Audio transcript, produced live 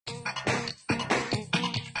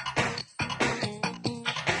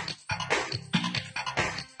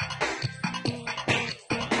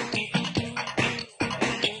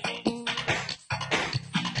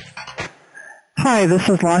Hi, this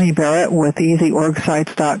is Lonnie Barrett with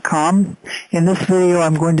EasyOrgSites.com. In this video,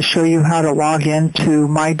 I'm going to show you how to log into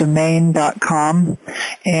mydomain.com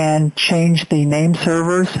and change the name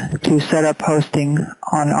servers to set up hosting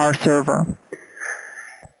on our server.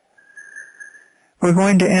 We're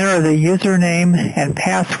going to enter the username and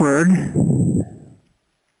password.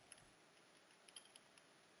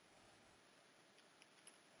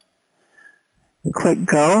 Click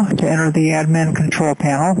Go to enter the admin control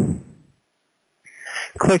panel.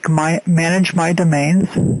 Click Manage My Domains.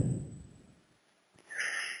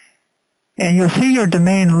 And you'll see your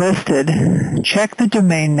domain listed. Check the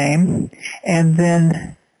domain name and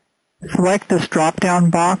then select this drop-down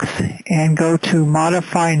box and go to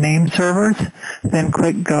Modify Name Servers. Then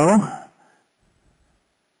click Go.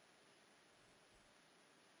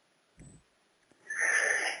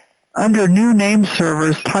 Under New Name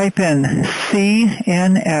Servers, type in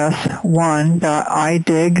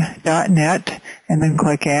cns1.idig.net and then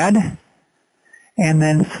click Add. And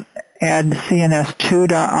then add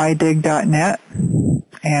cns2.idig.net.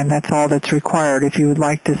 And that's all that's required. If you would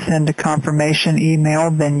like to send a confirmation email,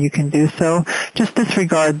 then you can do so. Just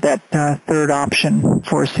disregard that third option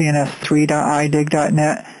for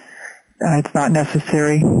cns3.idig.net. It's not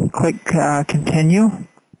necessary. Click Continue.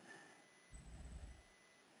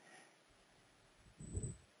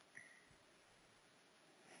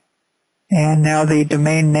 And now the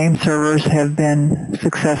domain name servers have been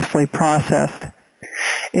successfully processed.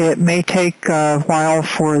 It may take a while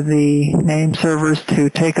for the name servers to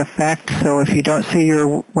take effect, so if you don't see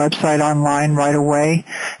your website online right away,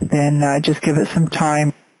 then just give it some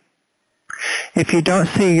time. If you don't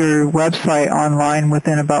see your website online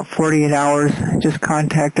within about 48 hours, just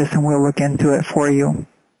contact us and we'll look into it for you.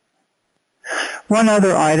 One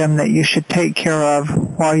other item that you should take care of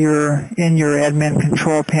while you're in your admin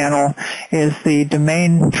control panel is the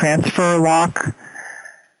domain transfer lock.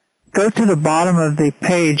 Go to the bottom of the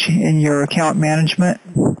page in your account management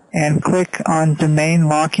and click on Domain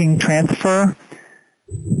Locking Transfer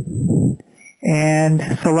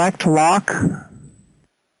and select Lock.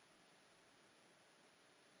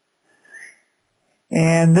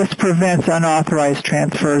 And this prevents unauthorized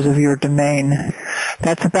transfers of your domain.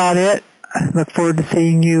 That's about it. I look forward to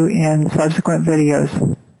seeing you in subsequent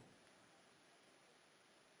videos.